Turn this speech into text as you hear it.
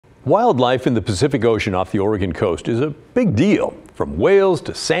Wildlife in the Pacific Ocean off the Oregon coast is a big deal. From whales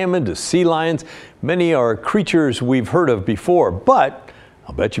to salmon to sea lions, many are creatures we've heard of before, but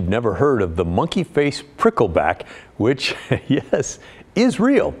I'll bet you've never heard of the monkey-face prickleback, which, yes, is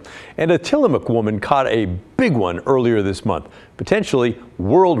real. And a Tillamook woman caught a big one earlier this month, potentially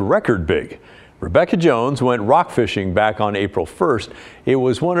world record big. Rebecca Jones went rock fishing back on April 1st. It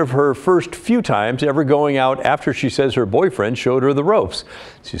was one of her first few times ever going out after she says her boyfriend showed her the ropes.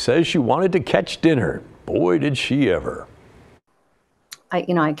 She says she wanted to catch dinner. Boy, did she ever.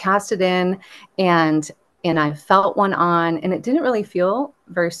 I cast it in and I felt one on, and it didn't really feel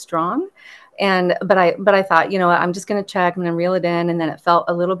very strong. But I thought, I'm just going to check. I'm going to reel it in. And then it felt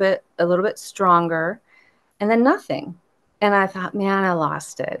a little bit stronger, and then nothing. And I thought, man, I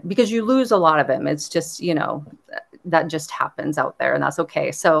lost it, because you lose a lot of them. It's just, that just happens out there, and that's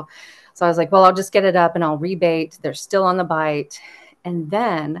okay. So I was like, well, I'll just get it up and I'll rebait. They're still on the bite. And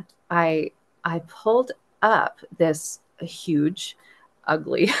then I pulled up this huge,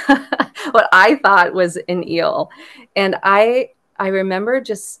 ugly, what I thought was an eel. And I remember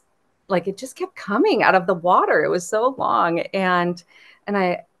just like, it just kept coming out of the water. It was so long. And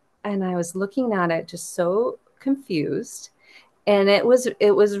I was looking at it just so confused. And it was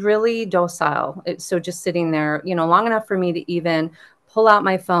really docile. So just sitting there, long enough for me to even pull out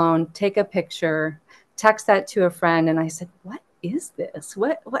my phone, take a picture, text that to a friend. And I said, what is this?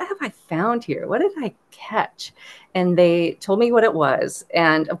 What have I found here? What did I catch? And they told me what it was.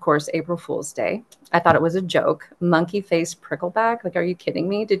 And of course, April Fool's Day. I thought it was a joke. Monkey face prickleback. Like, are you kidding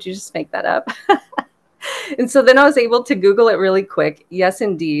me? Did you just make that up? And so then I was able to Google it really quick. Yes,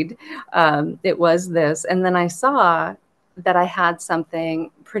 indeed. It was this. And then I saw that I had something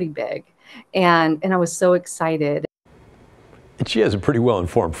pretty big. And I was so excited. And she has a pretty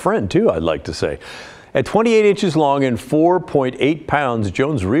well-informed friend, too, I'd like to say. At 28 inches long and 4.8 pounds,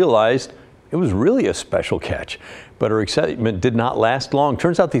 Jones realized it was really a special catch. But her excitement did not last long.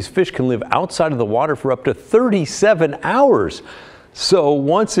 Turns out these fish can live outside of the water for up to 37 hours. So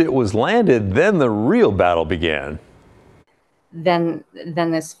once it was landed, then the real battle began. Then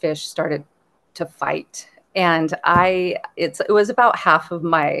this fish started to fight. And it was about half of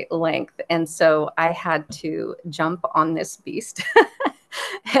my length. And so I had to jump on this beast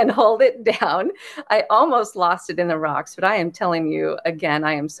and hold it down. I almost lost it in the rocks, but I am telling you, again,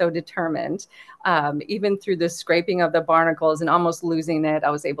 I am so determined. Even through the scraping of the barnacles and almost losing it, I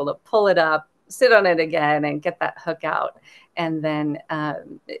was able to pull it up, sit on it again, and get that hook out, and then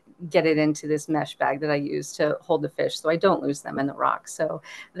get it into this mesh bag that I use to hold the fish so I don't lose them in the rocks. So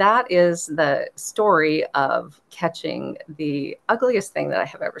that is the story of catching the ugliest thing that I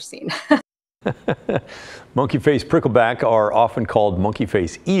have ever seen. Monkey-face prickleback are often called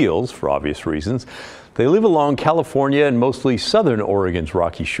monkey-face eels for obvious reasons. They live along California and mostly southern Oregon's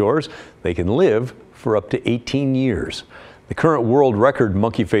rocky shores. They can live for up to 18 years. The current world record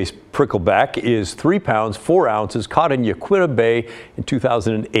monkey-face prickleback is 3 pounds, 4 ounces, caught in Yaquita Bay in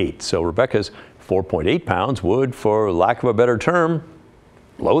 2008. So Rebecca's 4.8 pounds would, for lack of a better term,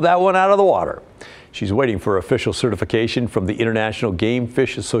 blow that one out of the water. She's waiting for official certification from the International Game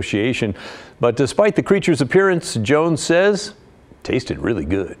Fish Association. But despite the creature's appearance, Jones says it tasted really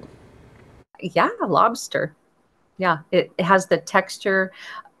good. Yeah, lobster. Yeah, it has the texture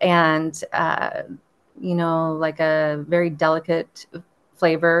and like a very delicate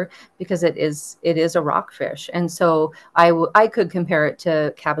flavor, because it is a rockfish. And so I could compare it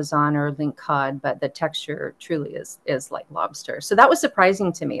to cabezon or link cod, but the texture truly is like lobster. So that was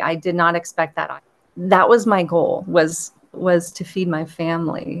surprising to me. I did not expect that. That was my goal, was to feed my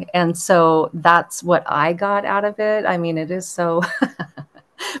family. And so that's what I got out of it. I mean, it is so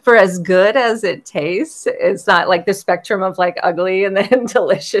for as good as it tastes, it's not like the spectrum of like ugly and then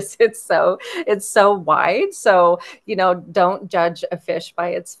delicious. It's so wide. So, don't judge a fish by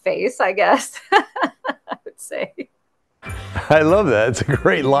its face, I guess, I would say. I love that. It's a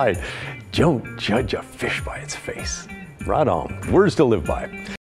great line. Don't judge a fish by its face. Right on. Words to live by.